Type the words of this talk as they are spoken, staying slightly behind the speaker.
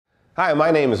Hi,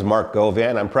 my name is Mark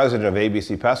Govan. I'm president of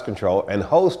ABC Pest Control and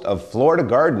host of Florida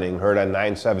Gardening, heard on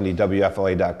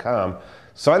 970WFLA.com,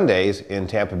 Sundays in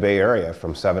Tampa Bay area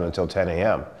from 7 until 10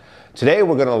 a.m. Today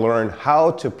we're going to learn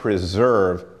how to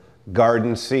preserve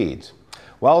garden seeds.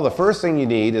 Well, the first thing you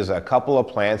need is a couple of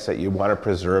plants that you want to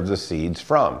preserve the seeds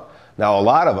from. Now, a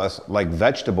lot of us like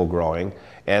vegetable growing,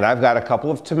 and I've got a couple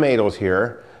of tomatoes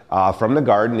here from the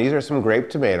garden. These are some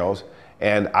grape tomatoes,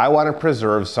 and I want to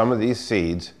preserve some of these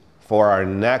seeds for our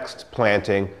next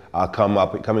planting coming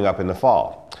up in the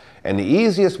fall. And the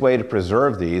easiest way to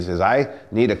preserve these is I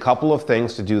need a couple of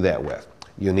things to do that with.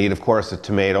 You need, of course, the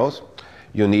tomatoes.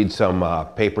 You'll need some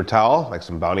paper towel, like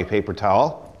some Bounty paper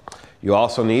towel. You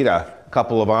also need a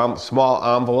couple of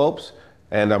small envelopes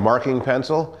and a marking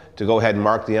pencil to go ahead and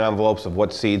mark the envelopes of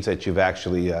what seeds that you've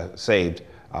actually saved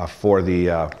for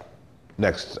the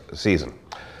next season.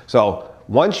 So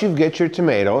once you get your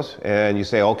tomatoes and you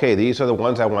say, okay, these are the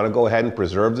ones I want to go ahead and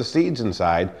preserve the seeds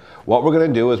inside, what we're going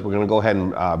to do is we're going to go ahead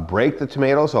and break the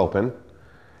tomatoes open,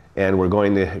 and we're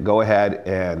going to go ahead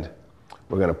and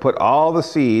we're going to put all the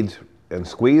seeds and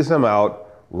squeeze them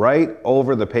out right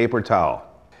over the paper towel.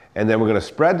 And then we're going to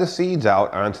spread the seeds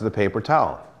out onto the paper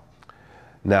towel.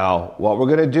 Now, what we're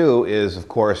going to do is, of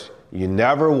course, you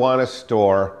never want to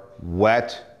store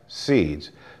wet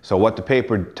seeds. So what the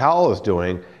paper towel is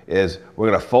doing is we're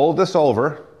going to fold this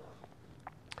over,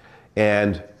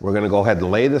 and we're going to go ahead and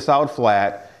lay this out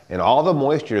flat, and all the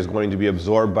moisture is going to be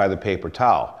absorbed by the paper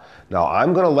towel. Now,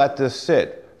 I'm going to let this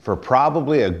sit for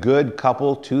probably a good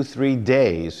couple, 2-3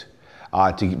 days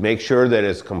to make sure that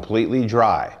it's completely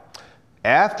dry.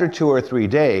 After 2 or 3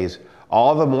 days,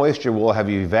 all the moisture will have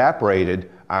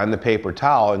evaporated on the paper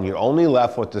towel, and you're only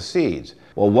left with the seeds.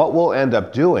 Well, what we'll end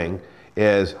up doing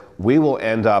is we will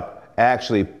end up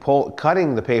actually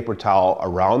cutting the paper towel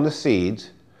around the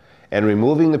seeds and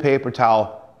removing the paper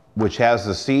towel which has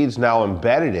the seeds now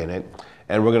embedded in it,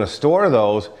 and we're going to store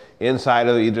those inside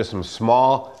of either some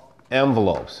small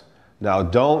envelopes. Now,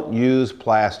 don't use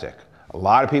plastic. A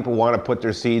lot of people want to put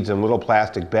their seeds in little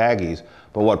plastic baggies,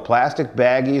 but what plastic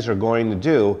baggies are going to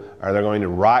do are they're going to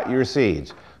rot your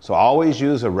seeds. So always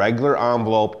use a regular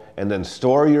envelope and then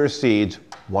store your seeds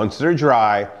once they're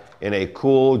dry in a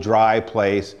cool, dry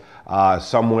place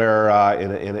somewhere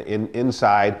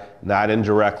inside, not in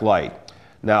direct light.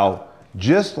 Now,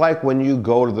 just like when you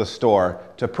go to the store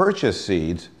to purchase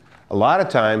seeds, a lot of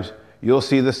times you'll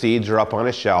see the seeds are up on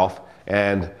a shelf,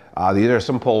 and these are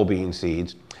some pole bean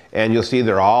seeds, and you'll see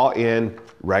they're all in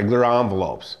regular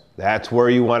envelopes. That's where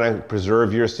you want to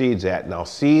preserve your seeds at. Now,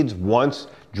 seeds, once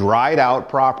dried out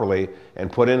properly and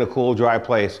put in a cool, dry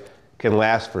place, can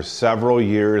last for several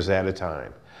years at a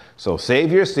time. So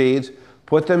save your seeds,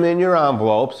 put them in your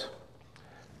envelopes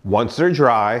once they're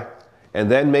dry,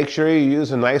 and then make sure you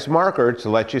use a nice marker to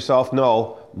let yourself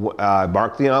know,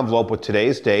 mark the envelope with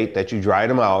today's date that you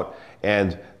dried them out,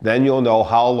 and then you'll know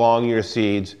how long your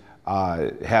seeds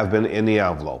have been in the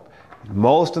envelope.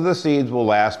 Most of the seeds will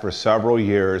last for several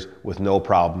years with no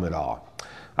problem at all.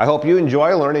 I hope you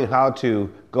enjoy learning how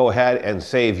to go ahead and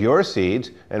save your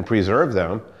seeds and preserve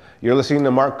them. You're listening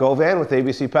to Mark Govan with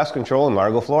ABC Pest Control in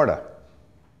Largo, Florida.